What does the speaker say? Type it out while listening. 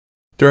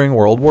During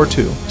World War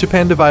II,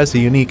 Japan devised a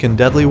unique and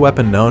deadly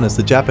weapon known as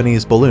the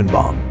Japanese balloon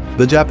bomb.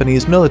 The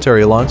Japanese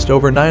military launched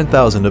over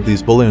 9,000 of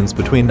these balloons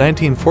between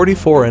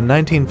 1944 and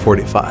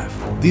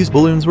 1945. These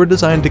balloons were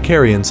designed to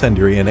carry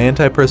incendiary and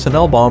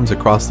anti-personnel bombs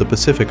across the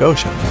Pacific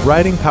Ocean,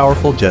 riding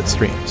powerful jet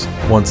streams.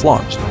 Once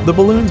launched, the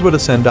balloons would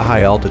ascend to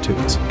high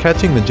altitudes,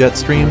 catching the jet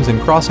streams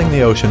and crossing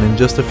the ocean in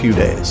just a few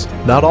days.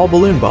 Not all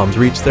balloon bombs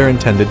reached their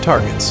intended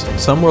targets.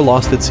 Some were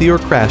lost at sea or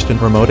crashed in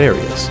remote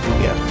areas.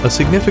 Yet, a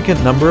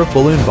significant number of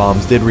balloon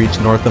bombs did reach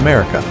North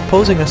America,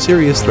 posing a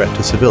serious threat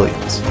to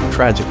civilians.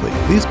 Tragically,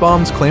 these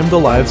bombs claimed the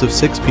lives of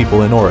 6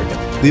 people in Oregon,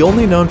 the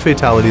only known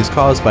fatalities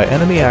caused by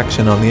enemy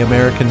action on the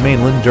American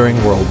mainland during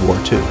World War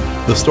II.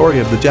 The story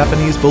of the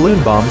Japanese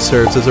balloon bomb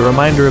serves as a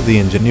reminder of the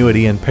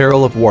ingenuity and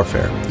peril of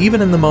warfare, even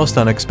in the most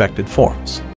unexpected forms.